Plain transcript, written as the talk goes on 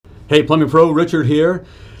Hey, Plumbing Pro, Richard here.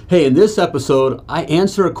 Hey, in this episode, I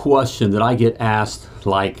answer a question that I get asked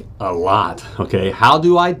like a lot, okay? How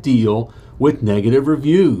do I deal with negative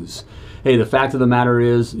reviews? Hey, the fact of the matter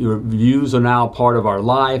is, your reviews are now part of our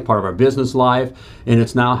life, part of our business life, and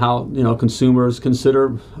it's now how, consumers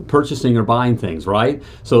consider purchasing or buying things, right?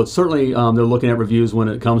 So it's certainly, they're looking at reviews when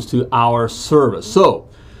it comes to our service. So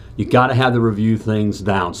you got to have the review things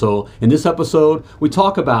down. So in this episode, we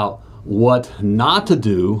talk about what not to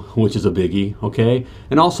do, which is a biggie, okay?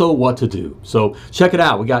 And also what to do. So check it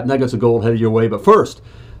out. We got nuggets of gold headed your way. But first,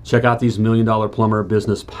 check out these $1 Million Plumber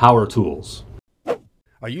business power tools.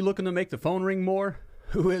 Are you looking to make the phone ring more?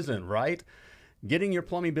 Who isn't, right? Getting your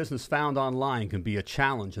plumbing business found online can be a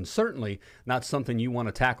challenge and certainly not something you want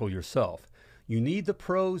to tackle yourself. You need the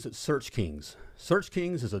pros at Search Kings. Search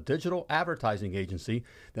Kings is a digital advertising agency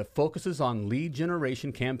that focuses on lead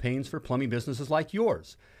generation campaigns for plumbing businesses like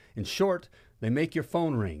yours. In short, they make your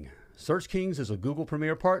phone ring. Search Kings is a Google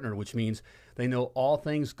Premier Partner, which means they know all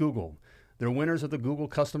things Google. They're winners of the Google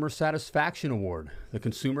Customer Satisfaction Award, the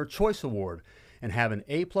Consumer Choice Award, and have an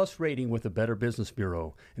A+ rating with the Better Business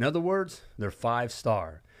Bureau. In other words, they're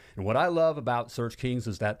 5-star. And what I love about Search Kings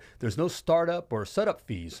is that there's no startup or setup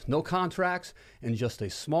fees, no contracts, and just a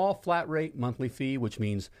small flat rate monthly fee, which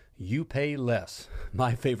means you pay less.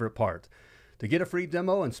 My favorite part. To get a free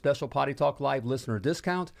demo and special Potty Talk Live listener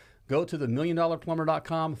discount, go to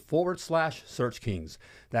themilliondollarplumber.com/Search Kings.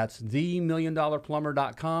 That's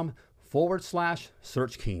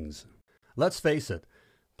themilliondollarplumber.com/Search Kings. Let's face it,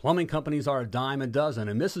 plumbing companies are a dime a dozen,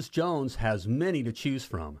 and Mrs. Jones has many to choose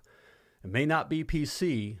from. It may not be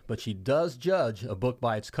PC, but she does judge a book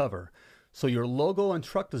by its cover. So your logo and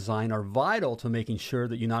truck design are vital to making sure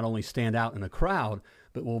that you not only stand out in a crowd,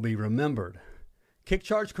 but will be remembered.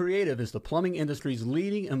 Kickcharge Creative is the plumbing industry's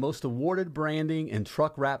leading and most awarded branding and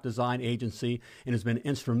truck wrap design agency and has been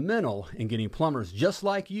instrumental in getting plumbers just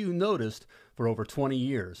like you noticed for over 20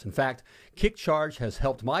 years. In fact, Kickcharge has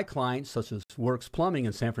helped my clients, such as Works Plumbing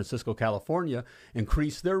in San Francisco, California,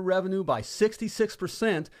 increase their revenue by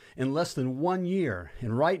 66% in less than 1 year.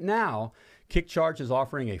 And right now, Kickcharge is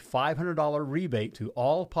offering a $500 rebate to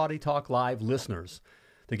all Potty Talk Live listeners.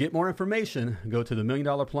 To get more information, go to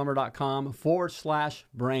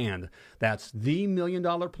themilliondollarplumber.com/brand. That's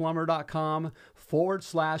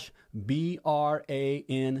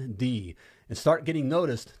themilliondollarplumber.com/BRAND. And start getting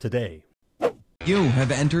noticed today. You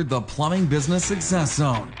have entered the Plumbing Business Success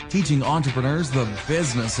Zone, teaching entrepreneurs the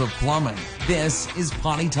business of plumbing. This is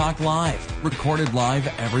Potty Talk Live, recorded live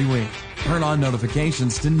every week. Turn on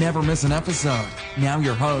notifications to never miss an episode. Now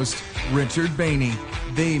your host, Richard Bainey,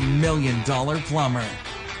 the $1 Million Plumber.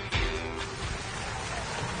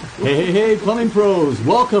 Hey, plumbing pros.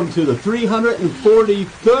 Welcome to the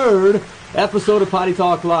 343rd episode of Potty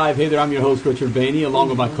Talk Live. Hey there, I'm your host, Richard Bainey, along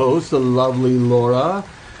with my co-host, the lovely Laura,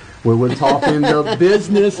 where we're talking the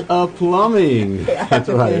business of plumbing. That's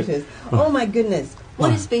right. Oh, my goodness.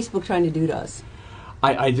 What is Facebook trying to do to us?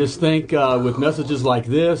 I just think with messages like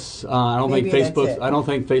this, I don't think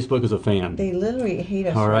Facebook is a fan. They literally hate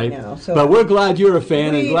us all right now. So but we're glad you're a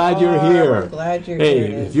fan and glad you're here. We're glad you're here.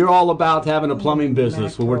 Hey, if you're all about having a plumbing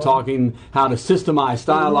business, where we're talking how to systemize,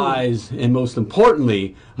 stylize, and most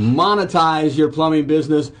importantly, monetize your plumbing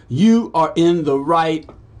business, you are in the right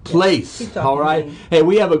place. All right. Hey,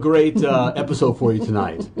 we have a great episode for you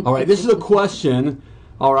tonight. All right. This is a question,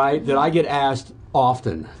 all right, that I get asked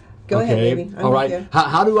often. Go ahead, baby. All right.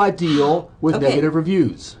 How do I deal with negative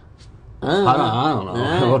reviews? I don't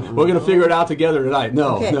know. We're going to figure it out together tonight.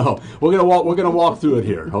 No. We're going to walk through it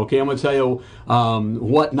here. Okay. I'm going to tell you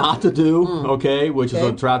what not to do. Okay, which is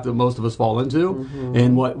a trap that most of us fall into,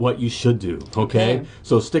 and what you should do. Okay.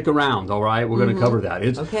 So stick around. All right. We're going to cover that.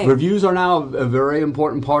 Reviews are now a very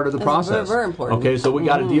important part of the process. Very important. Okay. So we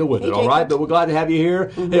got to deal with it. All right. But we're glad to have you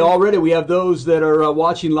here. Hey, already we have those that are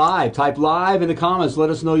watching live. Type live in the comments.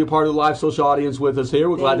 Let us know you're part of the live social audience with us here.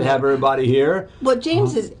 We're glad to have everybody here. Well,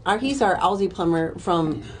 James he's our Aussie plumber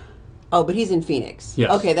from, but he's in Phoenix.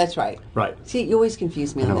 Yes. Okay, that's right. Right. See, you always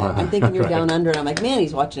confuse me on that. I'm thinking you're down under, and I'm like, man,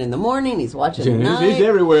 he's watching in the morning, he's watching at night. He's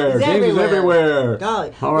everywhere. James is everywhere.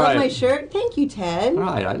 Golly. All right. Love my shirt. Thank you, Ted. All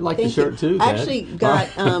right, I like the shirt too, Ted.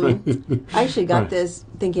 I actually got this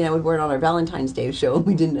thinking I would wear it on our Valentine's Day show.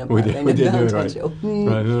 We didn't have a Valentine's show.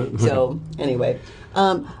 Right. So, anyway.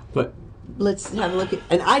 But let's have a look at,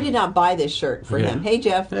 and I did not buy this shirt for him. Hey,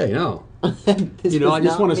 Jeff. Hey, no. I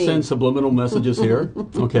just want to send subliminal messages here.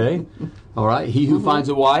 Okay, all right. He who finds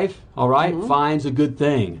a wife, all right, finds a good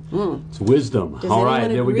thing. It's wisdom. All right,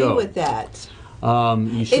 there we go. Agree with that?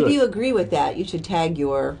 You should. If you agree with that, you should tag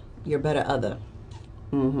your better other.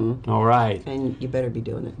 All right. And you better be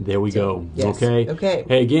doing it. There we go. yes. Okay. Okay.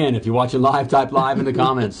 Hey, again, if you're watching live, type live in the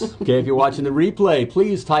comments. Okay. If you're watching the replay,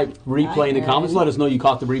 please type replay in the comments. Let us know you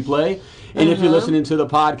caught the replay. And if you're listening to the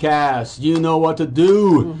podcast, you know what to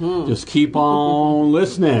do. Just keep on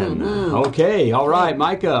listening. Okay. All right,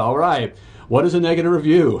 Micah. All right. What is a negative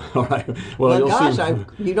review? All right. Well, you'll gosh, see.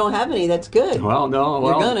 you don't have any. That's good. Well, no.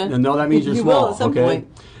 Well, You're gonna. no, that means you're You small. will at some okay.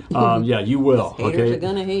 point. Yeah, you will. Haters okay. are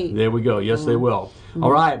gonna hate. There we go. Yes, they will.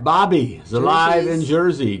 All right, Bobby is alive in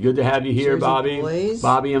Jersey. Good to have you here, Jersey Bobby. boys.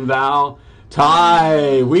 Bobby and Val.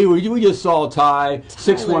 Ty, we just saw Ty,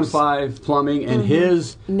 615 Plumbing, and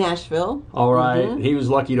his Nashville. All right, he was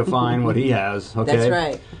lucky to find what he has. Okay, That's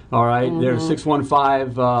right. All right, there's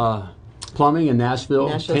 615 Plumbing in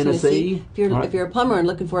Nashville, Tennessee. If you're a plumber and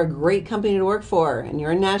looking for a great company to work for, and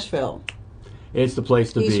you're in Nashville, it's the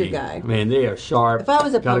place to he's be. your guy. Man, they are sharp. If I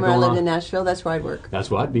was a Got it plumber, I going lived on. in Nashville. That's where I'd work. That's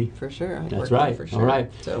where I'd be. For sure. I'd That's work right. for sure. All right.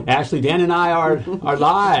 So Ashley, Dan, and I are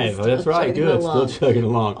live. Still That's right. chugging Good. along. Still chugging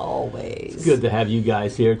along. always. It's good to have you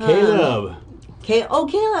guys here. Caleb.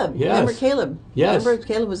 Caleb. Yes. Remember Caleb? Yes. Remember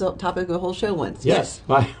Caleb was the topic of the whole show once. Yes.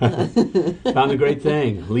 Found a great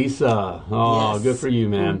thing. Lisa. Oh, Yes. good for you,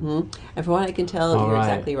 man. And from what I can tell, All you're right.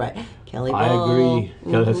 exactly right. Kelly I Ball. agree.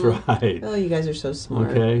 Yeah, that's right. Oh, you guys are so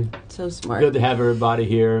smart. Okay. So smart. Good to have everybody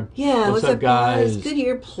here. Yeah, what's up, guys?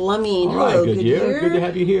 Goodyear Plumbing. All right, Hello, Goodyear. Good to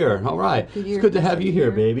have you here. All right. Goodyear, It's good to have you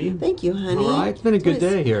here, baby. Thank you, honey. All right. It's been a good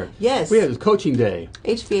day here. Yes. We had a coaching day.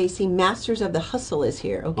 HVAC Masters of the Hustle is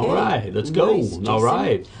here. Okay. All right. Let's go. Nice, All Jason.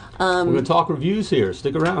 right. We're going to talk reviews here.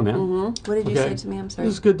 Stick around, man. What did you say to me? I'm sorry. It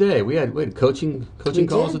was a good day. We had coaching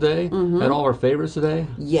calls did. today. Had all our favorites today.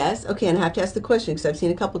 Yes. Okay, and I have to ask the question because I've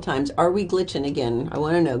seen a couple times. Are we glitching again? I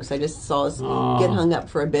want to know because I just saw us get hung up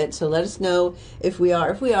for a bit. So let us know if we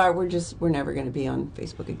are. If we are, we're never going to be on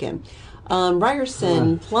Facebook again.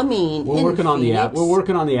 Ryerson Plumbing. We're working on the app. We're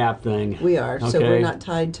working on the app thing. We are. So Okay. we're not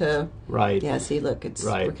tied to. Right. Yeah. See, look,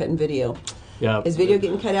 Right. we're cutting video. Yeah. Is video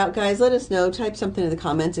getting cut out, guys? Let us know. Type something in the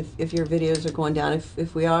comments if your videos are going down.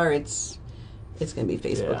 If we are, it's going to be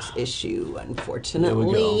Facebook's issue,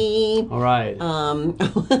 unfortunately. All right.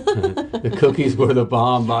 The cookies were the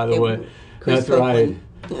bomb, by the way. Chris That's right.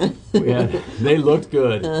 They looked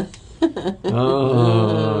good.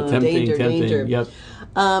 Oh, tempting. danger. Yep.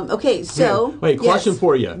 Okay, so Wait, question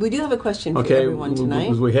for you. We do have a question for Okay, everyone tonight.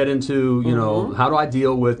 as we head into, how do I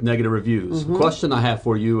deal with negative reviews? The question I have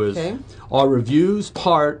for you is, are reviews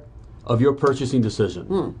part of your purchasing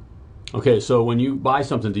decision? Okay, so when you buy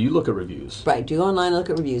something, do you look at reviews? Right, do you go online and look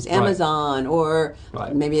at reviews. Amazon or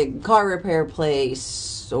maybe a car repair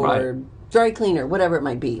place or dry cleaner, whatever it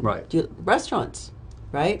might be. Right. Restaurants,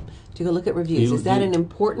 right? Do you go look at reviews? Is that an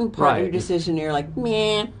important part of your decision? You're like,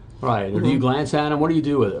 meh. Right. Or do you glance at them? What do you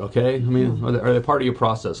do with it? Okay. I mean, are they part of your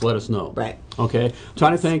process? Let us know. Right. Okay. I'm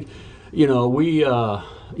trying to think.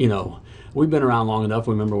 We've been around long enough.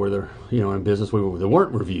 We remember where they're, in business. There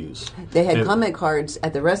weren't reviews. They had comment cards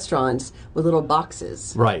at the restaurants with little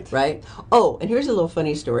boxes. Right. Right. Oh, and here's a little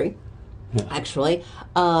funny story. Yeah. Actually.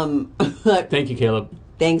 Thank you, Caleb.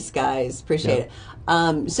 Thanks, guys. Appreciate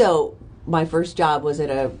it. So my first job was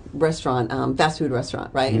at a restaurant, fast food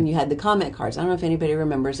restaurant, right? And you had the comment cards. I don't know if anybody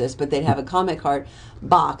remembers this, but they'd have a comment card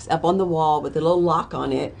box up on the wall with a little lock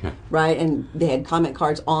on it, right? And they had comment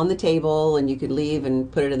cards on the table, and you could leave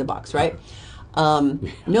and put it in the box, right?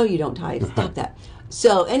 No, you don't, Ty. Stop that.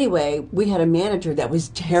 So anyway, we had a manager that was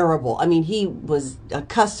terrible. I mean, he was a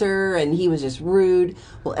cusser and he was just rude.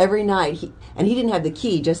 Well, every night, he didn't have the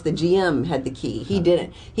key, just the GM had the key. He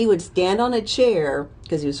didn't. He would stand on a chair,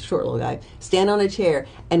 because he was a short little guy, stand on a chair,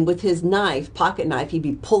 and with his knife, pocket knife, he'd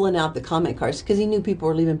be pulling out the comment cards because he knew people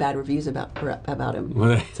were leaving bad reviews about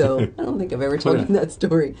him. So I don't think I've ever told him that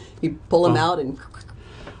story. He'd pull them out and...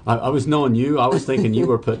 I was knowing you. I was thinking you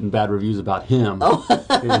were putting bad reviews about him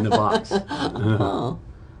in the box.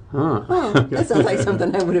 That sounds like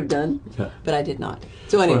something I would have done, but I did not.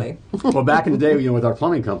 So anyway, well, back in the day, with our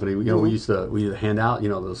plumbing company, we used to hand out,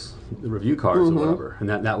 those review cards or whatever, and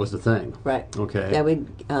that was the thing. Right. Okay. Yeah,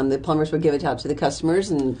 the plumbers would give it out to the customers,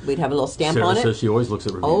 and we'd have a little stamp Sarah on it. says she always looks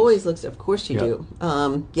at reviews. Always looks. Of course you do.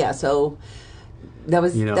 So that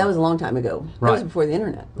was a long time ago. That was before the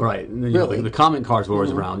internet. Right. And then, Really? the comment cards were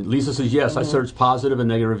always around. Lisa says, yes, I search positive and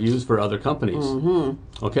negative reviews for other companies.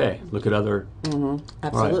 Okay. Look at other.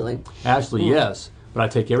 Absolutely. Right. Ashley, yes. But I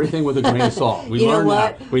take everything with a grain of salt. We You know learned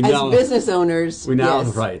what? that. We As now, business owners, we now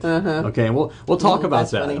yes. right. Okay, and we'll talk about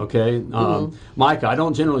that's that. funny. Okay, Micah, I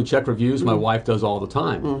don't generally check reviews. My wife does all the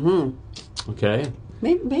time. Okay,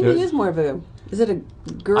 Maybe it is more of a. Is it a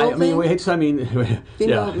girl I mean, thing? it's, I mean, Female,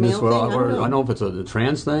 yeah. male thing? I I don't know if it's a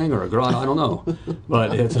trans thing or a girl. I don't know,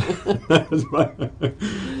 but it's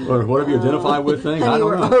or whatever you identify with thing. Honey, I don't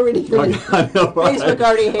we're know. already doing- I know, right? Facebook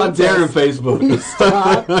already hates I'm daring us. Facebook.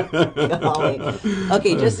 Stop. Golly.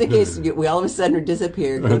 Okay, just in case we all of a sudden are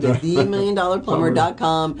disappeared, go to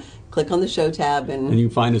themilliondollarplumber.com, click on the show tab, And you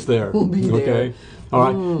can find us there. We'll be there. Okay. All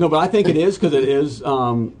right. No, but I think it is because it is,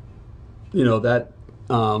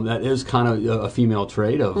 that is kind of a female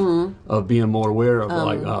trait of being more aware of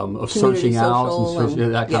of searching out and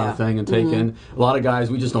searching, that kind of thing and taking. A lot of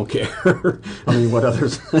guys, we just don't care. I mean, what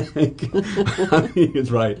others think. I mean,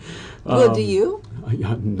 it's right. Well, do you?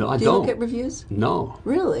 No, I Do you don't. look at reviews? No.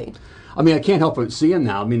 Really? I mean, I can't help but see them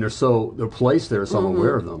now. I mean, they're placed there, so I'm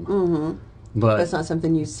aware of them. But That's not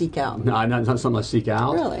something you seek out. no, not something I seek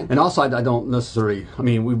out. Really? And also, I don't necessarily. I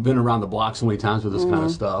mean, we've been around the block so many times with this kind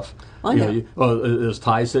of stuff. I know. As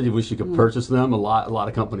Ty said, you wish you could purchase them. A lot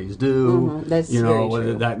of companies do. That's very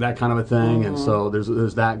true. that kind of a thing. And so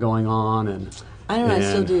there's that going on. And I don't know. I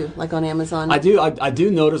still and do, like on Amazon. I do. I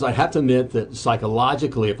do notice. I have to admit that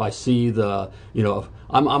psychologically, if I see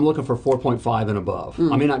I'm looking for 4.5 and above.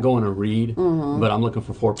 I may not go in and read, but I'm looking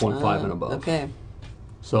for 4.5 and above. Okay.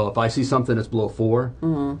 So if I see something that's below 4, I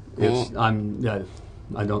don't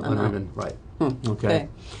even right. Okay.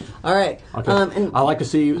 All right. Okay. And I like to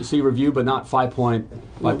see review, but not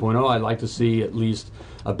 5.0. I like to see at least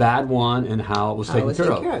a bad one and how it was taken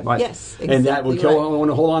care of. Right. Yes, And that would exactly I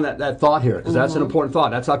want to hold on that thought here because that's an important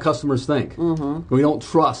thought. That's how customers think. We don't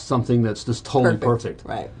trust something that's just totally perfect.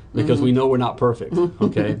 Right. Because we know we're not perfect.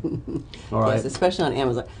 Okay. All right. Yes, especially on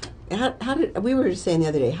Amazon. How did we were just saying the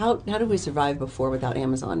other day? How did we survive before without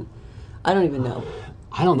Amazon? I don't even know.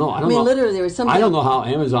 I don't know. I mean, literally, there was something. I don't know how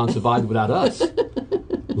Amazon survived without us.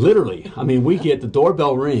 Literally, I mean, we get the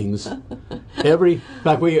doorbell rings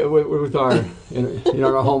like we with our in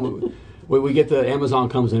our home. We get the Amazon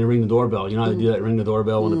comes in and ring the doorbell. You know how they do that? Ring the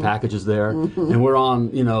doorbell when the package is there, and we're on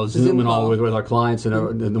Zoom and all with our clients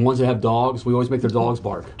and the ones that have dogs. We always make their dogs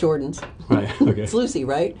bark. Jordan's. Right. Okay. It's Lucy,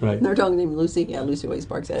 right? Right. Their dog named Lucy. Yeah, Lucy always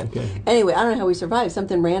barks at it. Okay. Anyway, I don't know how we survived.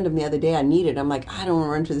 Something random the other day I needed. I'm like, I don't want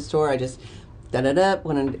to run to the store. I just went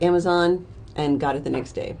on Amazon and got it the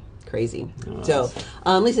next day. Crazy. So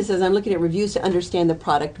Lisa says, I'm looking at reviews to understand the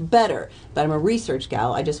product better, but I'm a research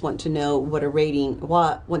gal. I just want to know what a rating is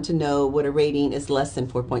less than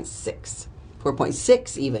 4.6.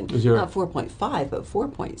 4.6 even. Not 4.5, but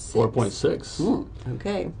 4.6. 4.6.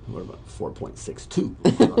 Okay. What about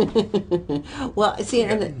 4.62? Well, see,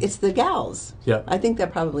 and it's the gals. Yeah. I think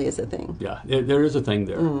that probably is a thing. Yeah, there is a thing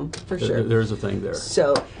there. For sure. There is a thing there.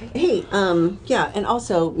 So, hey, and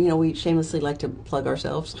also, we shamelessly like to plug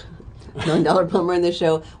ourselves. $1 Million Plumber in the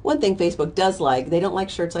show. One thing Facebook does like, they don't like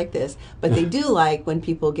shirts like this, but they do like when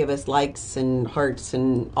people give us likes and hearts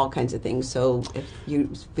and all kinds of things. So if you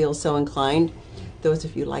feel so inclined, those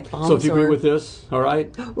of you like bombs. So if you agree with this, all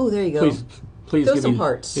right? Oh, there you go. Please Throw give some me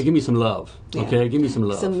hearts. Give me some love. Yeah. Okay, give me some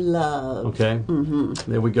love. Some love. Okay.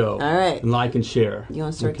 There we go. All right. And like and share. You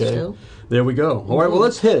want to start the show? There we go. All right. Well,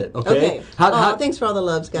 let's hit it. Okay. Okay. Thanks for all the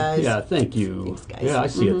loves, guys. Yeah. Thank you. Thanks, guys. Yeah, I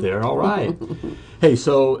see it there. All right. Hey,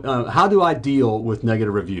 so how do I deal with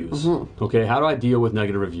negative reviews? Okay. How do I deal with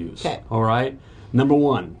negative reviews? Okay. All right. Number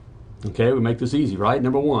one. Okay. We make this easy, right?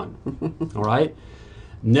 Number one. All right.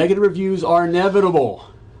 Negative reviews are inevitable.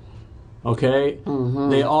 Okay,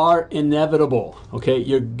 they are inevitable. Okay,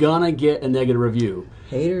 you're gonna get a negative review.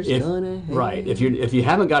 Haters gonna hate. Right. If you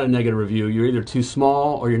haven't got a negative review, you're either too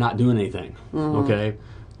small or you're not doing anything. Okay,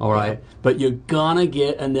 all right. But you're gonna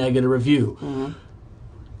get a negative review.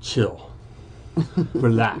 Chill,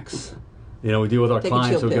 relax. We deal with our Take a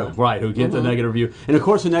clients chill who pill. who get the negative review, and of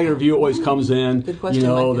course the negative review always comes in. Good question,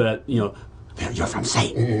 Mike. You're from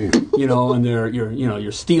Satan, and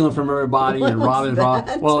you're stealing from everybody and robbing.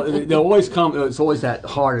 Well, they always come. It's always that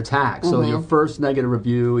heart attack. So your first negative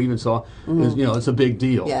review, even so, is it's a big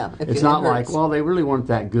deal. Yeah, it's not like, well, they really weren't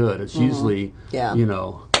that good. It's usually,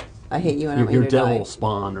 I hate you and I want your you to die. devil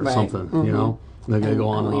spawn or something. They're going to go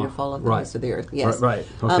on I and want you on. to fall off the face of the earth. Yes. Right.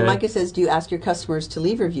 Okay. Micah says, do you ask your customers to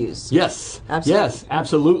leave reviews? Yes. Absolutely. Yes.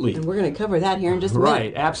 Absolutely. And we're going to cover that here in just a minute.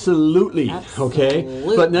 Right, absolutely. Okay,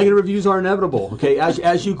 but negative reviews are inevitable. Okay,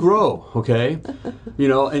 as you grow. Okay,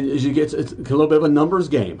 and as you get, it's a little bit of a numbers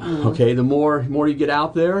game. Okay, the more you get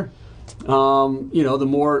out there, the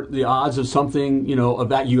more the odds of something, of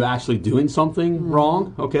that you actually doing something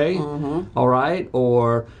wrong. Okay, all right,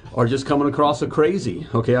 or just coming across a crazy.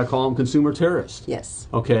 Okay, I call them consumer terrorists. Yes.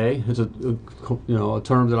 Okay, it's a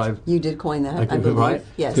term that You did coin that, I believe. Right?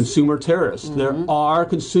 Yes. Consumer terrorists. There are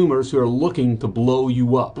consumers who are looking to blow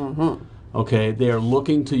you up. Okay, they are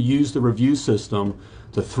looking to use the review system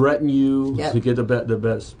to threaten you Yep. to get the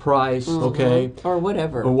best price. Okay, Or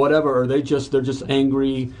whatever. or they're just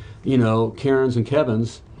angry, Karens and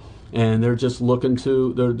Kevins, and they're just looking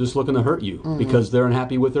to hurt you because they're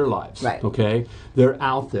unhappy with their lives. Right. Okay, they're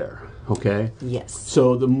out there. Okay. Yes.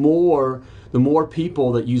 So the more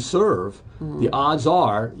people that you serve, the odds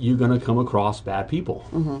are you're going to come across bad people.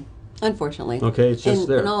 Unfortunately. Okay, it's just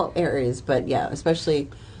there. In all areas, but yeah, especially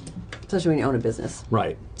when you own a business.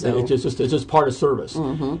 Right. So- It's just part of service.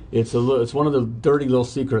 It's it's one of the dirty little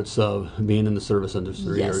secrets of being in the service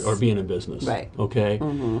industry Yes. or being in business. Right. Okay.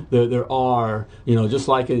 There are just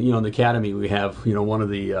like in the academy we have one of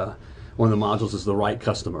the modules is the right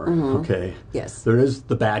customer. Okay. Yes. There is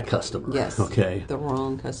the bad customer. Yes. Okay. The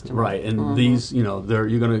wrong customer. Right, and these, you're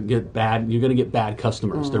going to get bad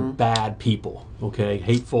customers. They're bad people, okay?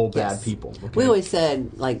 Hateful, bad Yes. people. Okay? We always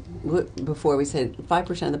said, before we said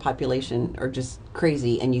 5% of the population are just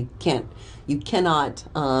crazy, and you cannot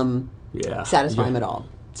satisfy them at all.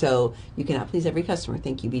 So you cannot please every customer.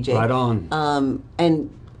 Thank you, BJ. Right on. And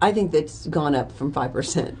I think that's gone up from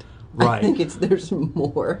 5%. I Right. think there's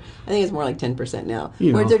more. I think it's more like 10% now.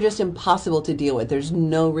 You Where know. they're just impossible to deal with. There's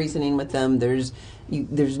no reasoning with them. There's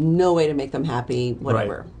no way to make them happy.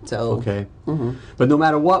 Whatever. Right. So Okay. But no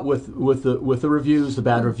matter what, with the reviews, the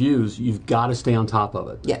bad reviews, you've got to stay on top of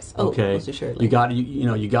it. Yes. Oh, Okay. most assuredly. You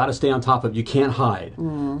got to stay on top of it. You can't hide.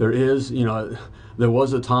 There is there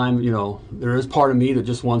was a time there is part of me that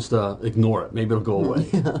just wants to ignore it. Maybe it'll go away.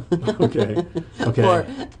 Okay. Okay. Or,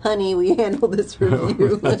 honey, we handle this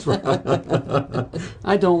review. That's right.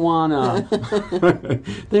 I don't wanna.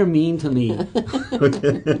 They're mean to me.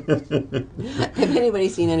 Have anybody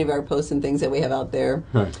seen any of our posts and things that we have out there?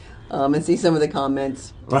 Right. And see some of the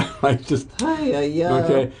comments. Right. Just Yeah.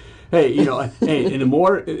 okay. Hey, and the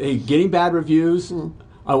more getting bad reviews.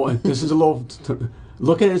 This is a little.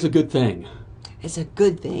 Look at it as a good thing. It's a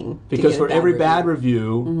good thing. to Because get a for every review. bad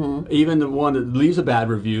review, even the one that leaves a bad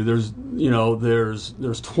review, there's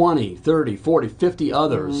 20, 30, 40, 50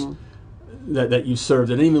 others that you served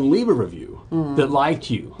that didn't even leave a review that liked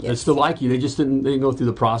you, that still like you. They just didn't go through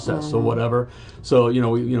the process or whatever. So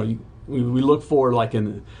we look for, like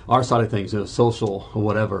in our side of things, social or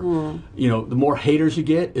whatever. The more haters you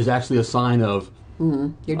get is actually a sign of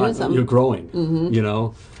You're doing something. you're growing.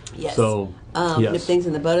 Yes. So And if things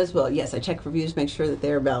in the butt as well, yes, I check reviews, make sure that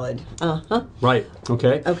they're valid. Right.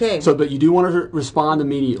 Okay. Okay. So, but you do want to respond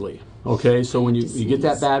immediately. Okay. So when you get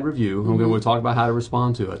that bad review, we'll talk about how to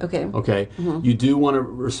respond to it. Okay. Okay. You do want to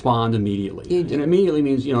respond immediately. You do. And immediately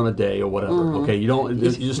means in a day or whatever. Okay. You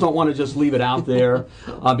just don't want to just leave it out there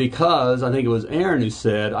because I think it was Aaron who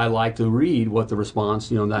said I like to read what the response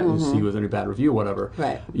that you see with any bad review or whatever.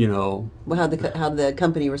 Right. Well, Well, how the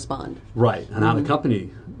company respond. right, and how the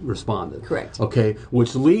company responded. Correct. Okay,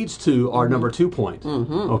 which leads to our number 2 point.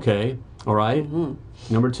 Okay, all right?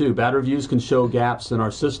 Number 2, bad reviews can show gaps in our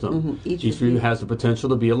system. Each Each review review. has the potential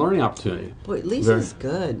to be a learning opportunity. Boy, Lisa's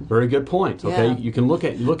good. Very good point. Okay, Yeah. you can look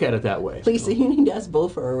at it that way. Lisa, you need to ask Bo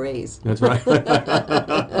for a raise. That's right.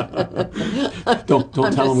 don't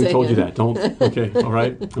tell them we told you saying. that. Don't. Okay. All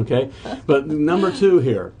right. Okay. But number 2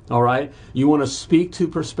 here. All right. You want to speak to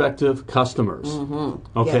prospective customers.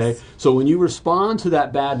 Okay. Yes. So when you respond to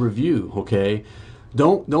that bad review, okay,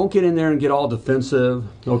 don't get in there and get all defensive.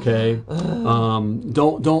 Okay.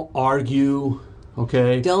 Don't argue.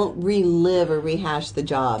 Okay. Don't relive or rehash the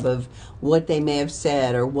job of what they may have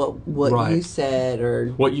said or what Right. you said or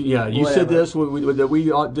What you said whatever. this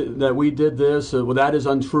that we did this. Well, that is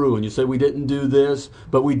untrue, and you said we didn't do this,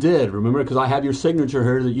 but we did. Remember, because I have your signature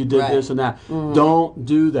here that you did Right. this and that. Don't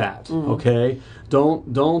do that. Okay.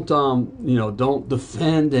 Don't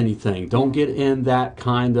defend anything. Don't get in that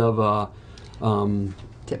kind of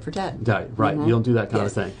tit for tat. right. You don't do that kind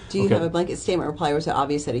Yes. of thing. Do you okay. have a blanket statement reply, or is it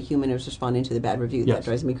obvious that a human is responding to the bad review? Yes. That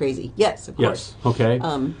drives me crazy. Yes, of course. Yes. Okay.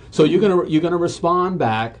 So you're gonna respond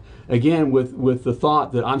back again with the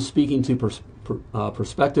thought that I'm speaking to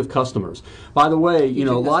prospective customers. By the way,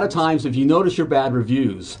 a lot of times if you notice your bad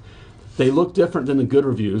reviews, they look different than the good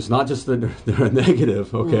reviews. Not just that they're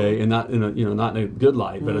negative, okay, and not in a good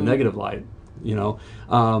light, but a negative light.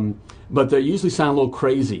 But they usually sound a little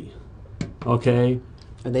crazy. Okay.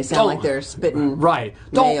 Or they sound like they're spitting. Right.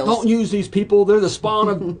 nails. Don't use these people. They're the spawn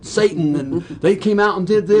of Satan, and they came out and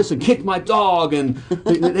did this and kicked my dog, and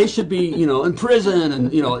they should be, in prison,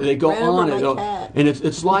 and they go Ran over on my and cat. and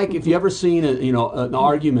it's like if you ever seen an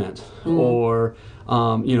argument or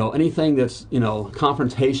anything that's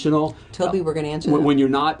confrontational. Toby, we're going to answer when, that. when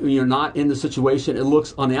you're not in the situation, it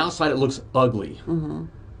looks on the outside it looks ugly.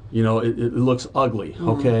 It looks ugly.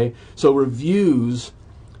 Okay, so reviews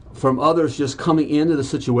from others just coming into the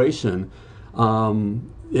situation,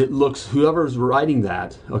 it looks, whoever's writing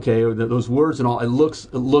that, okay, those words and all, it looks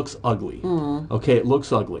ugly. Okay, it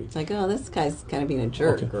looks ugly. It's like, oh, this guy's kind of being a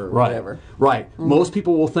jerk or Right. whatever. Right. Most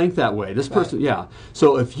people will think that way. This person, yeah.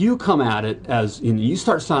 So if you come at it as, you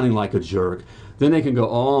start sounding like a jerk, then they can go,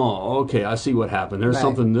 oh, okay, I see what happened. There's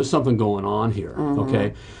something going on here.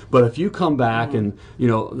 Okay. But if you come back and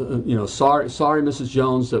sorry, Mrs.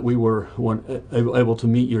 Jones, that we weren't able to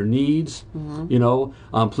meet your needs.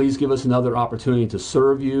 Please give us another opportunity to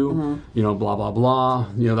serve you. Blah blah blah.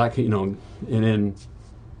 That can, and then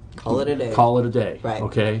Call it a day. Call it a day. Right.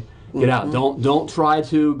 Okay. Get out. Don't try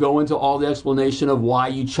to go into all the explanation of why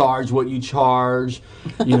you charge what you charge,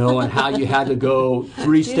 and how you had to go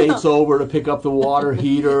 3 states over to pick up the water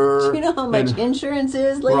heater. Do you know how much insurance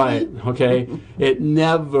is, lady? Right. Okay. It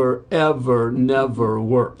never, ever, never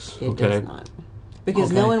works. It okay. does not.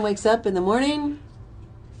 Because no one wakes up in the morning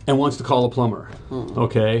and wants to call a plumber.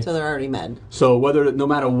 Okay. so they're already mad. So no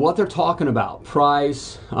matter what they're talking about,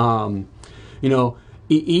 price,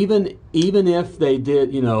 even if they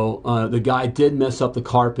did, the guy did mess up the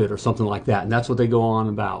carpet or something like that, and that's what they go on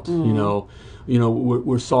about.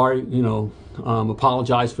 We're sorry.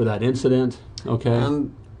 Apologize for that incident. Okay.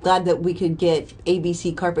 I'm glad that we could get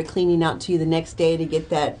ABC Carpet Cleaning out to you the next day to get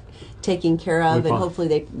that taken care of, and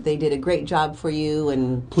hopefully they did a great job for you.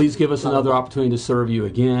 And please give us another opportunity to serve you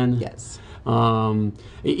again. Yes.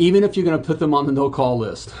 Even if you're going to put them on the no-call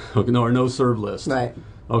list, or no serve list. Right.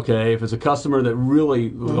 Okay, if it's a customer that really,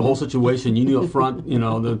 the whole situation, you knew up front, you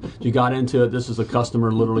got into it, this is a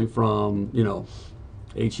customer literally from,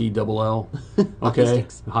 HELL, okay?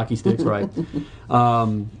 Hockey sticks, right.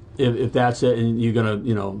 If that's it and you're going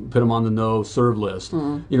to, put them on the no serve list,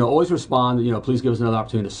 always respond, please give us another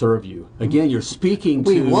opportunity to serve you. Again, you're speaking to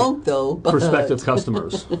we won't, though, but prospective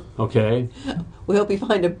customers, okay? We hope you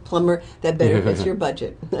find a plumber that better fits your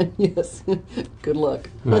budget. Yes. Good luck.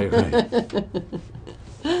 Right.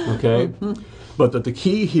 Okay, but the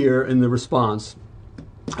key here in the response,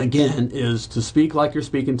 again, is to speak like you're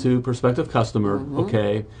speaking to a prospective customer,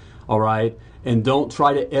 okay, all right, and don't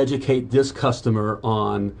try to educate this customer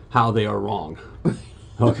on how they are wrong,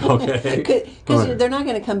 okay? Because they're not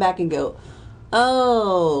going to come back and go,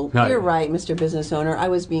 oh, Right. you're right, Mr. Business Owner, I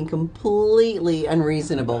was being completely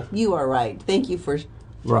unreasonable. You are right. Thank you for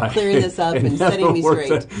clearing this up and setting me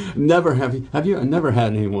straight. Never have you never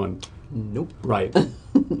had anyone. Nope. Right.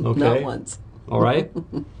 Okay. Not once. All right.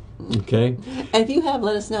 Okay. And if you have,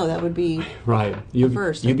 let us know. That would be right. You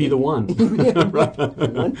first. You be the one.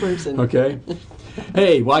 one person. Okay.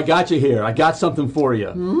 Hey, well, I got you here. I got something for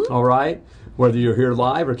you. All right. Whether you're here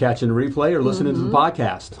live or catching the replay or listening to the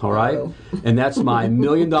podcast. All right. And that's my $1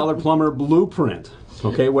 Million Plumber Blueprint.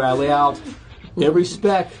 Okay, where I lay out every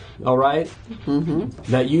spec. All right,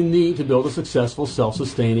 that you need to build a successful,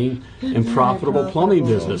 self-sustaining, and profitable plumbing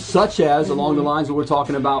business, such as along the lines that we're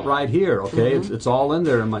talking about right here. Okay, it's all in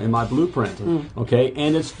there in my blueprint. Okay,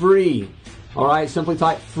 and it's free. All right, simply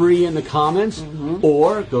type free in the comments,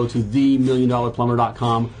 or go to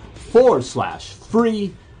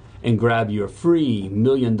themilliondollarplumber.com/free and grab your free $1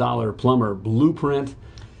 Million Plumber Blueprint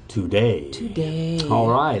today.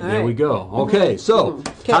 All right, there we go. Okay, so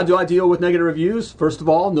how do I deal with negative reviews? First of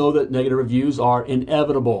all, know that negative reviews are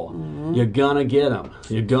inevitable. You're gonna get them.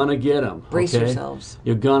 You're gonna get them. Brace yourselves.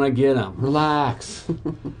 You're gonna get them. Relax.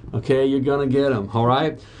 Okay, you're gonna get them. All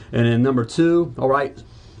right, and then number 2, all right,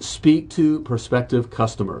 speak to prospective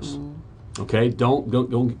customers. Okay, don't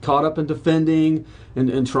get caught up in defending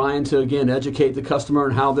and trying to, again, educate the customer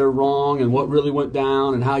and how they're wrong and what really went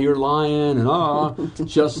down and how you're lying and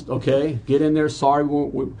just, okay, get in there. Sorry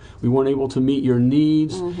we weren't able to meet your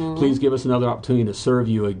needs. Please give us another opportunity to serve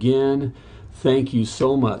you again. Thank you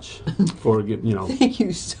so much for, Thank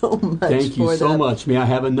you so much. Thank you so much. May I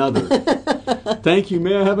have another? Thank you.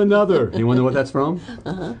 May I have another? Anyone know what that's from?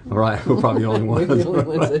 All right. We're probably the only ones. We're the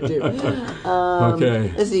only ones that do.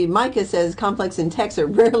 Okay. Let's see. Micah says complex and text are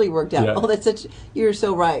rarely worked out. Yeah. Oh, you're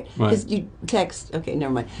so right. Because you text. Okay,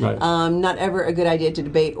 never mind. Right. Not ever a good idea to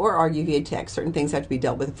debate or argue via text. Certain things have to be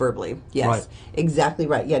dealt with verbally. Yes. Right. Exactly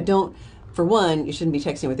right. Yeah. For one, you shouldn't be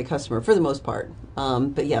texting with the customer for the most part.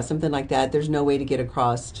 But yeah, something like that. There's no way to get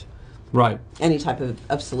across Right. any type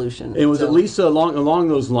of solution. It was at least along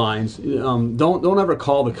those lines. Don't ever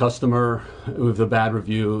call the customer with a bad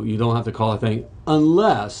review. You don't have to call a thing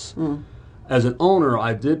unless, as an owner,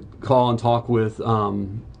 I did call and talk with,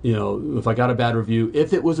 if I got a bad review,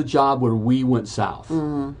 if it was a job where we went south,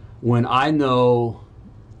 when I know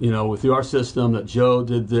through our system that Joe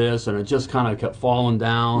did this, and it just kind of kept falling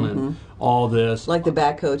down and all this. Like the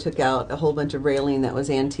backhoe took out a whole bunch of railing that was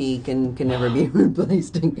antique and can never be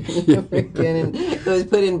replaced again. And it was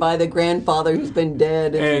put in by the grandfather who's been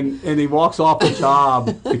dead. And he walks off the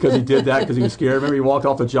job because he did that because he was scared. Remember, he walked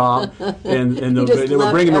off the job, and they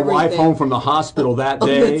were bringing the wife home from the hospital that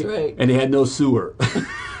day, that's right. and he had no sewer.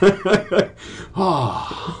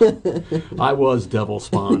 I was devil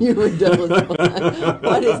spawned. You were devil spawned.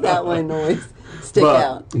 What is that one noise? Stick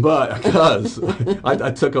out. But because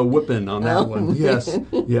I took a whipping on that one. Yes,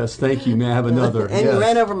 yes. Thank you. May I have another? And you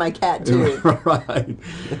ran over my cat too. Right.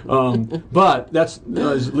 But that's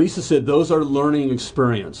as Lisa said. Those are learning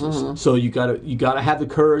experiences. So you gotta have the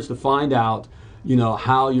courage to find out,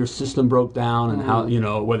 how your system broke down and how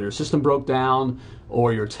whether your system broke down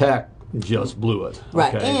or your tech just blew it.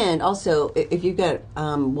 Right. Okay? And also, if you've got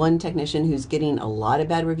one technician who's getting a lot of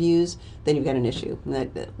bad reviews, then you've got an issue.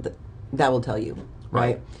 And that will tell you,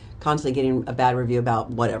 right? Constantly getting a bad review about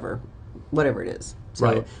whatever it is.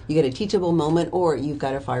 So you get a teachable moment, or you've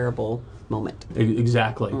got a fireable moment.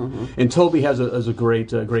 Exactly. And Toby has a great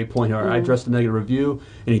point here. I addressed a negative review,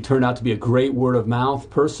 and he turned out to be a great word of mouth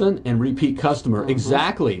person and repeat customer.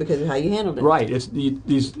 Exactly. Because of how you handled it. Right. It's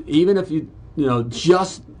these, even if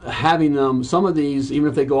just having them, some of these, even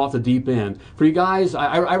if they go off the deep end. For you guys,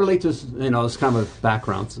 I relate to this, it's kind of a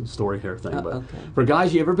background story here thing. But for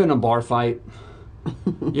guys, you ever been in a bar fight?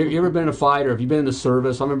 you ever been in a fight, or have you been in the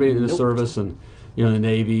service? I remember being in the service and, in the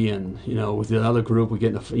Navy, and, with the other group, we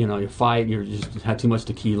get in you fight, and you just had too much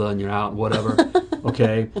tequila and you're out, whatever.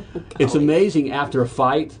 Okay? It's amazing after a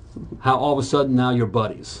fight how all of a sudden now you're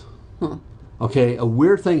buddies. Okay, a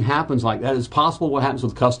weird thing happens like that. It's possible what happens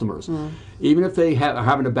with customers. Even if they are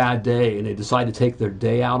having a bad day and they decide to take their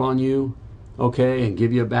day out on you, okay, and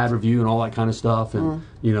give you a bad review and all that kind of stuff, and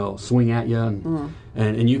swing at you,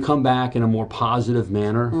 and you come back in a more positive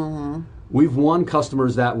manner. We've won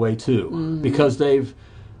customers that way too, because they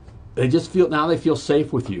just feel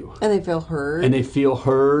safe with you. And they feel heard. And they feel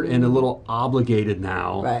heard and a little obligated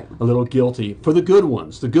now. Right. A little guilty. For the good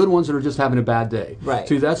ones. The good ones that are just having a bad day. Right.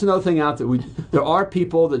 See, that's another thing out there. There are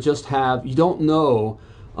people that just you don't know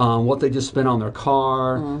what they just spent on their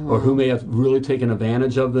car, or who may have really taken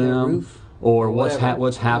advantage of them, or what's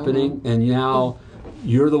happening. And now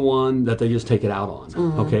you're the one that they just take it out on.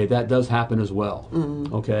 Okay, that does happen as well.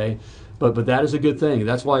 Okay, but that is a good thing.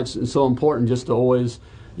 That's why it's so important just to always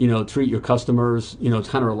treat your customers,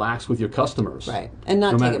 kind of relax with your customers. Right. And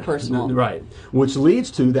not take it personal. Right. Which leads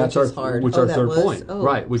to, our third point. Oh,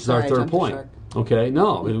 right, which is our third point. Okay,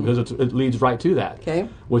 no, because it leads right to that. Okay.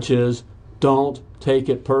 Which is, don't take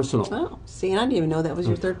it personal. Oh, see, and I didn't even know that was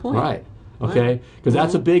your third point. Right. Okay, because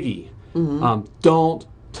that's a biggie. Don't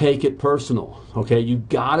take it personal. Okay, you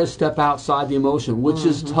got to step outside the emotion, which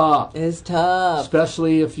is tough. It's tough.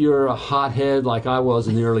 Especially if you're a hothead like I was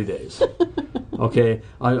in the early days. Okay,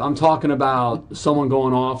 I'm talking about someone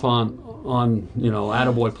going off on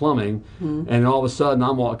Attaboy Plumbing, and all of a sudden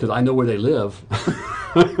I'm walking, because I know where they live,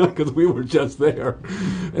 because we were just there,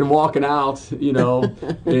 and walking out,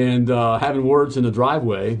 and having words in the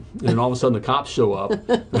driveway, and all of a sudden the cops show up,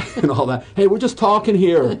 and all that. Hey, we're just talking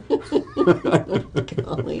here.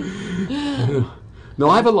 Golly. No,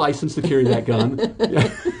 I have a license to carry that gun.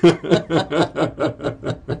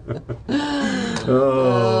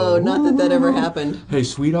 Oh, not that ever happened. Hey,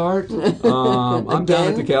 sweetheart, I'm down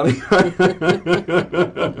at the county.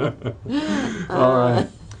 All right.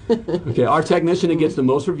 Okay, our technician that gets the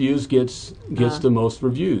most reviews gets the most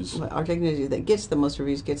reviews. Our technician that gets the most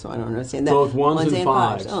reviews gets, I don't understand that. Both ones and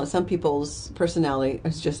fives. Oh, some people's personality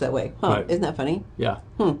is just that way. Huh, right. Isn't that funny? Yeah.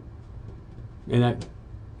 And that,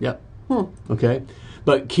 yep. Okay.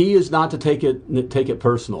 But key is not to take it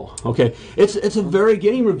personal. Okay, it's a very,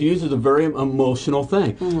 getting reviews is a very emotional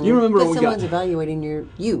thing. You remember when we someone's evaluating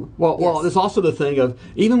you. Well, there's also the thing of,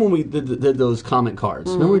 even when we did those comment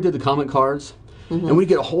cards. Remember we did the comment cards, and we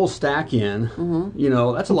get a whole stack in.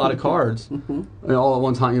 That's a lot of cards, all at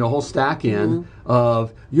one time. A whole stack in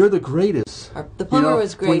of, you're the greatest. The plumber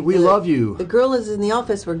was great. We love you. The girls in the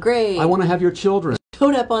office were great. I want to have your children.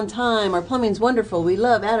 Showed up on time. Our plumbing's wonderful. We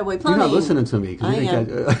love Attaboy Plumbing. You're not listening to me. I am.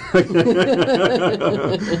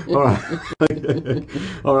 All right.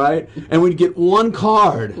 All right. And we'd get one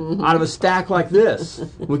card out of a stack like this.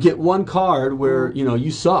 We'd get one card where, you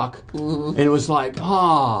suck. And it was like,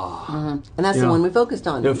 And that's the one we focused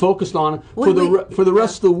on. They focused on for the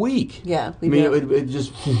rest of the week. Yeah. It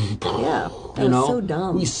just, yeah. That was so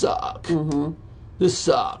dumb. We suck. This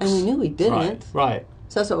sucks. And we knew we didn't. Right.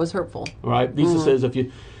 So that's what was hurtful. Right. Lisa says, if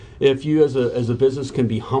if you as a business can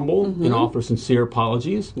be humble and offer sincere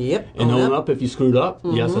apologies. Yep. And own up if you screwed up.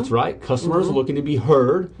 Yes, that's right. Customers are looking to be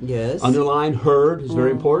heard. Yes. Underline heard is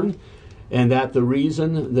very important. And that the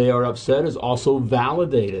reason they are upset is also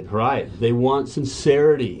validated, right? They want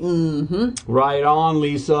sincerity. Right on,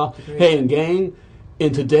 Lisa. Hey, and gang,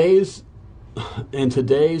 in today's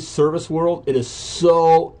service world, it is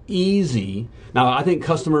so easy. Now, I think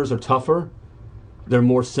customers are tougher. They're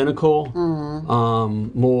more cynical,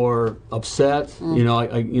 more upset.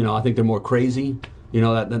 I think they're more crazy.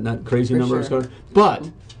 That crazy number is going. But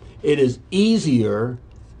it is easier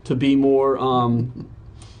to be more.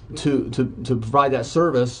 To provide that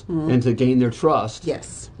service and to gain their trust,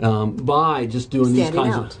 by just doing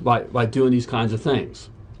by doing these kinds of things.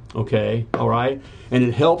 Okay, all right, and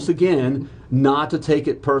it helps again not to take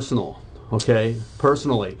it personally.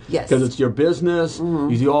 Personally, because it's your business.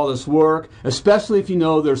 You do all this work, especially if you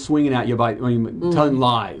know they're swinging at you by telling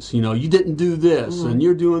lies. You didn't do this, and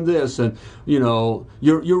you're doing this, and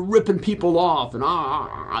you're ripping people off, and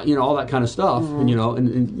all that kind of stuff. And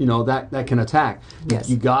that can attack. Yes.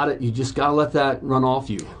 You got it. You just got to let that run off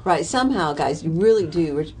you. Right. Somehow, guys, you really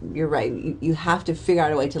do. You're right. You have to figure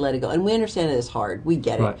out a way to let it go, and we understand that it's hard. We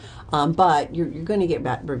get it. Right. But you're going to get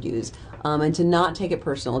bad reviews. And to not take it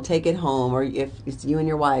personal, take it home, or if it's you and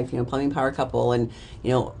your wife, plumbing power couple, and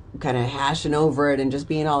kind of hashing over it and just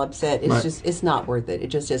being all upset, it's not worth it. It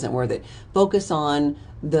just isn't worth it. Focus on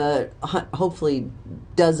the hopefully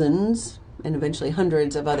dozens and eventually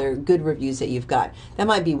hundreds of other good reviews that you've got. That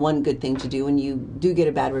might be one good thing to do when you do get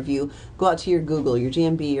a bad review. Go out to your Google, your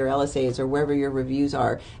GMB, your LSAs, or wherever your reviews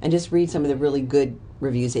are, and just read some of the really good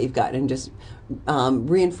reviews that you've got, and just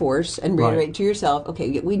reinforce and reiterate to yourself,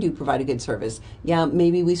 okay, we do provide a good service. Yeah,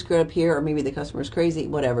 maybe we screwed up here, or maybe the customer's crazy,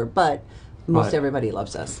 whatever, but most everybody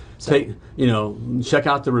loves us. So. Check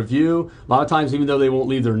out the review. A lot of times, even though they won't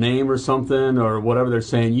leave their name or something or whatever they're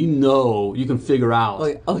saying, you can figure out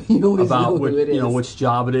about which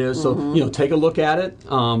job it is. So take a look at it.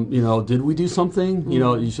 Did we do something?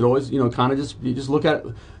 You should always kind of just look at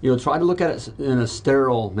it. Try to look at it in a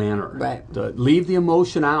sterile manner. Right. Leave the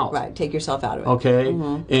emotion out. Right. Take yourself out of it. Okay.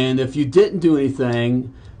 And if you didn't do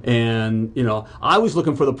anything. And I was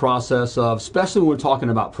looking for the process of, especially when we're talking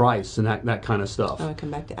about price and that kind of stuff. I want to come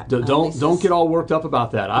back to that. Don't get all worked up about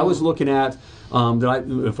that. I was looking at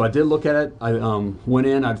if I did look at it, I went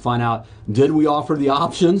in. I'd find out, did we offer the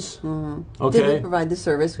options? Okay. Did we provide the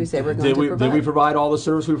service we say we're going to provide? Did we provide all the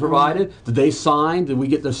service we provided? Did they sign? Did we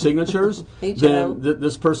get their signatures? Then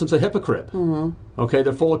this person's a hypocrite. Okay,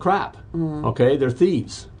 they're full of crap. Okay, they're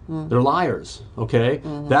thieves. They're liars, okay?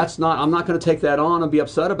 I'm not going to take that on and be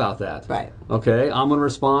upset about that. Right. Okay, I'm going to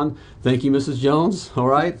respond, thank you, Mrs. Jones, all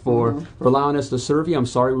right, for allowing us to serve you. I'm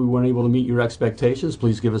sorry we weren't able to meet your expectations.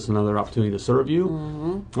 Please give us another opportunity to serve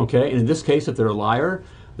you. Okay, and in this case, if they're a liar,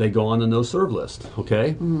 they go on the no-serve list,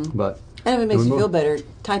 okay? But and if it makes you feel better,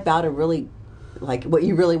 type out a really, like what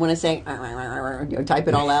you really want to say, type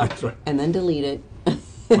it all out, and then delete it.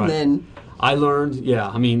 And then... I learned,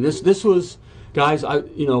 this was... Guys,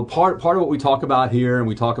 part of what we talk about here and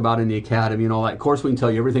we talk about in the academy and all that, of course we can tell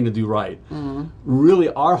you everything to do right. Really,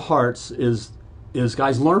 our hearts is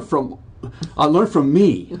guys, learn from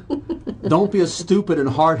me. Don't be as stupid and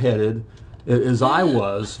hard-headed as I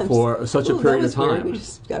was for such a period of time. We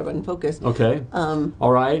just got to run focus. Okay.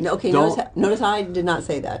 All right. Okay. Notice how I did not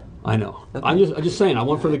say that. I know. Okay. I'm just saying. I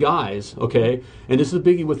want for the guys. Okay. And this is a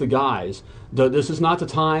biggie with the guys. This is not the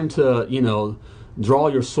time to draw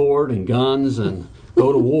your sword and guns and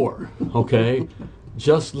go to war, okay?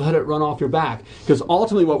 Just let it run off your back. Because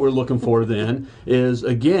ultimately what we're looking for then is,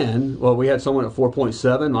 again, we had someone at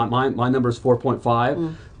 4.7. My number is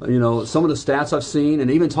 4.5. Some of the stats I've seen,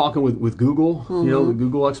 and even talking with Google, the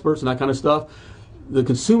Google experts and that kind of stuff, the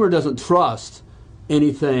consumer doesn't trust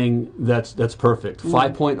anything that's perfect.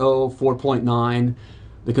 5.0, 4.9.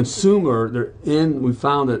 The consumer, we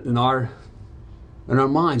found that in our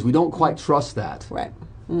minds, we don't quite trust that. Right.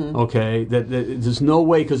 Okay? That there's no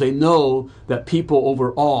way, because they know that people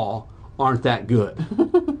overall aren't that good.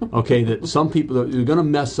 Okay? That some people are going to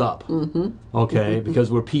mess up. Okay? Because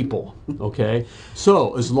we're people. Okay?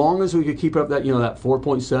 So, as long as we could keep up that, that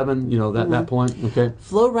 4.7, that point. Okay?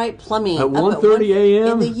 Flow Right Plumbing. At 1:30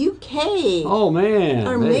 a.m.? In the UK. Oh, man.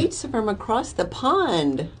 Our mates from across the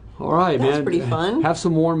pond. All right, That's man. pretty fun. Have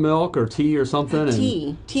some warm milk or tea or something, and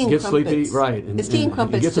tea and get crumpets. sleepy. Right, Is tea and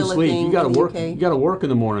crumpets get some still a sleep. thing You got to in the work. UK? You got to work in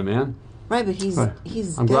the morning, man. Right, but he's I'm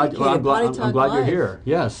glad. dedicated. I'm glad you're Live. here.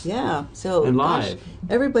 Yes. Yeah. So and gosh, live.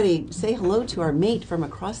 Everybody, say hello to our mate from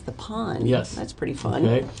across the pond. Yes. That's pretty fun.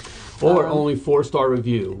 Okay. Or only 4-star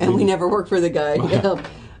review. And we never work for the guy. Yeah.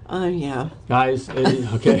 Yeah. Guys,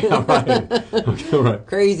 okay, all right. Okay, all right.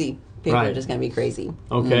 Crazy. People Right. are just going to be crazy.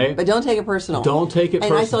 Okay. But don't take it personal. Don't take it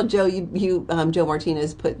And I personal. saw Joe, Joe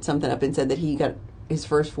Martinez put something up and said that he got his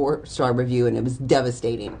first 4-star review and it was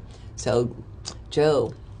devastating. So,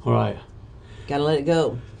 Joe, All right. got to let it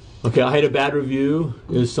go. Okay, I had a bad review.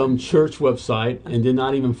 It was some church website and did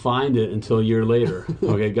not even find it until a year later.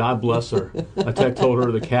 Okay, God bless her. I told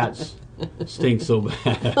her the cats stink so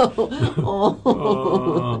bad.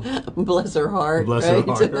 Bless her heart. Bless right?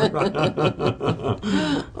 her heart.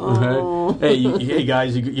 Okay. Hey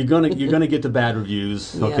guys, you're gonna get the bad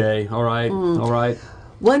reviews. Okay, all right, all right.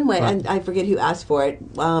 One way, and I forget who asked for it,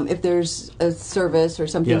 if there's a service or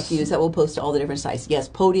something Yes. to use that will post to all the different sites. Yes,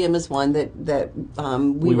 Podium is one that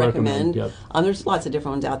we recommend. yep. There's lots of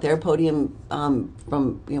different ones out there. Podium,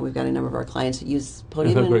 we've got a number of our clients that use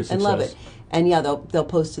Podium And have great and love success. it. And yeah, they'll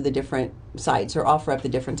post to the different sites or offer up the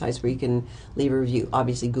different sites where you can leave a review.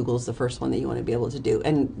 Obviously, Google's the first one that you want to be able to do,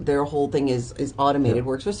 and their whole thing is automated. Yeah.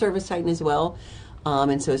 Works with ServiceTitan as well.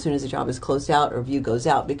 And so as soon as the job is closed out or review goes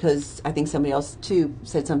out, because I think somebody else too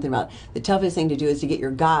said something about the toughest thing to do is to get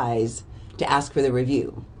your guys to ask for the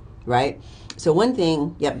review, right? So one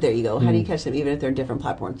thing, yep, there you go. How do you catch them even if they're different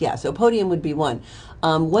platforms? Yeah, so Podium would be one.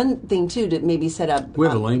 One thing too to maybe set up. We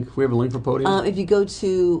have a link. We have a link for Podium. If you go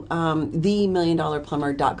to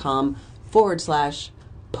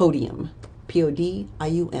themilliondollarplumber.com/podium.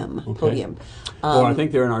 Podium, Okay. Podium. Or I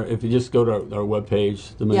think they're in our. If you just go to our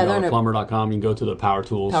webpage, they're in our- themilliondollarplumber.com, you can go to the Power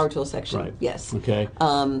Tools. Power Tools section. Right. Yes. Okay.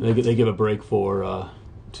 They give a break to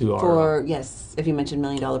our. For yes, if you mention $1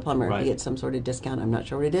 Million Plumber, Right. you get some sort of discount. I'm not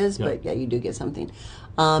sure what it is, Yep. but yeah, you do get something.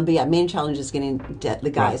 But yeah, main challenge is getting the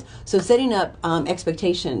guys. Right. So setting up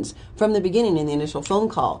expectations from the beginning in the initial phone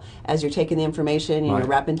call, as you're taking the information, Right.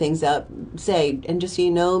 wrapping things up. Say, and just so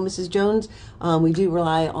you know, Mrs. Jones, we do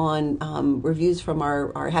rely on reviews from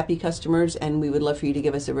our happy customers, and we would love for you to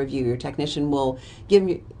give us a review. Your technician will give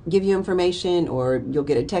you information, or you'll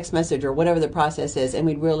get a text message, or whatever the process is, and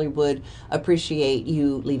we really would appreciate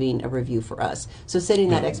you leaving a review for us. So setting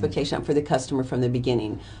that expectation up for the customer from the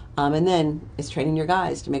beginning, and then it's training your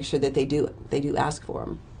guys to make sure that they do ask for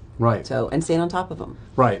them. Right. So, and staying on top of them.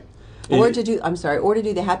 Right. Or And- to do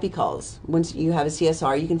the happy calls. Once you have a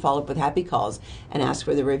CSR, you can follow up with happy calls and ask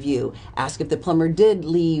for the review. Ask if the plumber did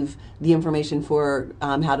leave the information for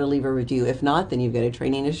how to leave a review. If not, then you've got a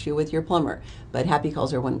training issue with your plumber. But happy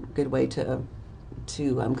calls are one good way to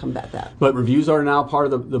combat that. But reviews are now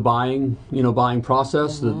part of the buying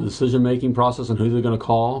process, the Mm-hmm. decision-making process, and who they're going to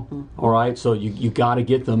call. All right, so you got to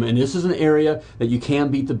get them, and this is an area that you can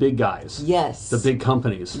beat the big guys, Yes. the big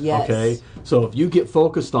companies. Yes. Okay, so if you get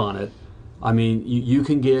focused on it, I mean, you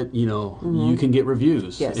can get you can get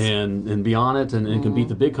reviews, Yes. and be on it, and can beat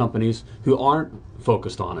the big companies who aren't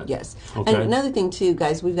focused on it. Yes. Okay. And another thing too,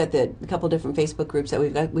 guys, we've got a couple different Facebook groups that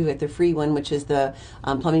we've got. We've got the free one, which is the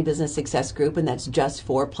Plumbing Business Success Group, and that's just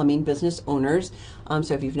for plumbing business owners.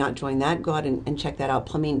 So if you've not joined that, go out and check that out,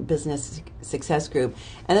 Plumbing Business Success Group.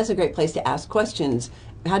 And that's a great place to ask questions.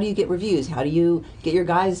 How do you get reviews? How do you get your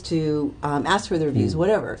guys to ask for the reviews?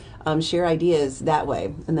 Whatever. Share ideas that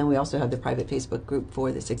way. And then we also have the private Facebook group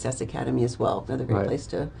for the Success Academy as well. Another great Right. place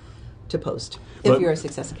to post But- if you're a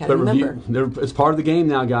Success Academy member. It's part of the game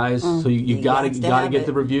now, guys. So you You got gots to to got to have get it.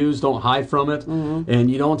 the reviews. Don't hide from it,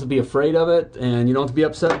 and you don't have to be afraid of it, and you don't have to be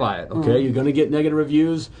upset by it. Okay, you're going to get negative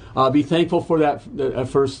reviews. Be thankful for that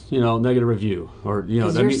first negative review, or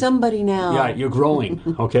Because that you're means- somebody now. Yeah, you're growing.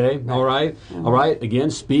 Okay, all right, all right.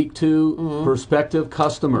 Again, speak to prospective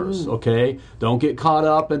customers. Okay, don't get caught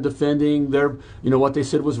up in defending their what they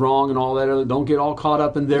said was wrong and all that. Don't get all caught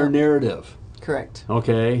up in their narrative. Correct.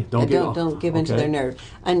 Okay, don't Don't give into their nerve.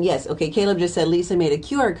 And yes, okay, Caleb just said Lisa made a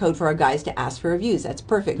QR code for our guys to ask for reviews. That's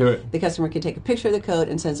perfect. Correct. The customer can take a picture of the code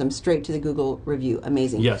and sends them straight to the Google review.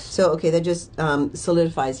 Amazing. Yes. So, okay, that just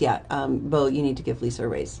solidifies, Bo, you need to give Lisa a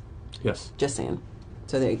raise. Yes. Just saying.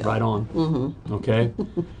 So there you go. Right on. Okay.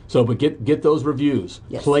 So, but get those reviews.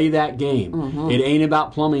 Yes. Play that game. It ain't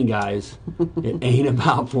about plumbing, guys. It ain't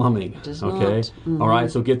about plumbing. Does okay. not. All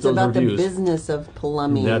right. So get It's those about reviews. the business of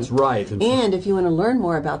plumbing. That's right. And if you want to learn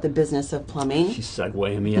more about the business of plumbing, She's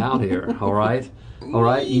segueing me out here. All right. All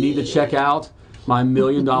right. You need to check out my $1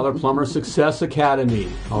 Million Plumber Success Academy.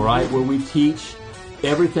 All right, where we teach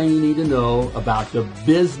everything you need to know about the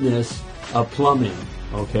business of plumbing.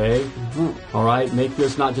 Okay? All right? Make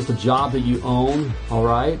this not just a job that you own, all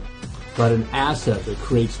right? But an asset that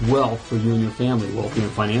creates wealth for you and your family. Wealth in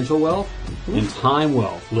financial wealth and time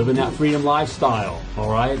wealth. Living that freedom lifestyle.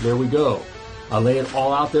 All right? There we go. I lay it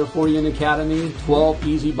all out there for you in the Academy. 12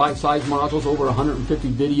 easy bite-sized modules, over 150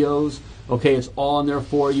 videos. Okay, it's all in there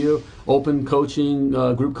for you. Open coaching,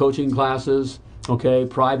 group coaching classes. Okay,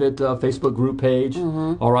 private Facebook group page.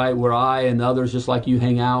 All right, where I and others just like you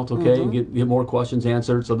hang out. Okay, and get more questions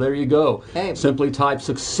answered. So there you go. Okay. Simply type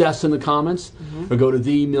success in the comments, or go to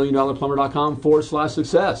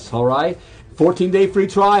themilliondollarplumber.com/success. All right, 14-day free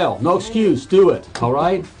trial. No excuse. Do it. All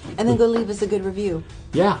right. And then go leave us a good review.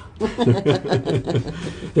 Yeah.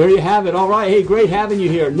 There you have it. All right. Hey, great having you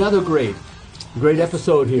here. Another great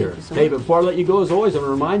episode here. So Hey, but before I let you go, as always, I want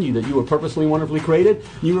to remind you that you were purposely and wonderfully created.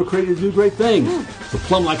 You were created to do great things. So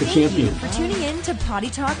plumb like a Thank you champion. for tuning in to Potty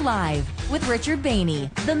Talk Live with Richard Bainey,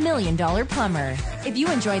 the $1 Million Plumber. If you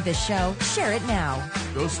enjoyed this show, share it now.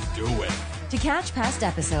 Just do it. To catch past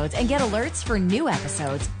episodes and get alerts for new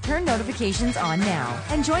episodes, turn notifications on now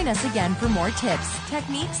and join us again for more tips,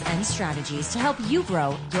 techniques, and strategies to help you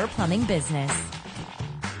grow your plumbing business.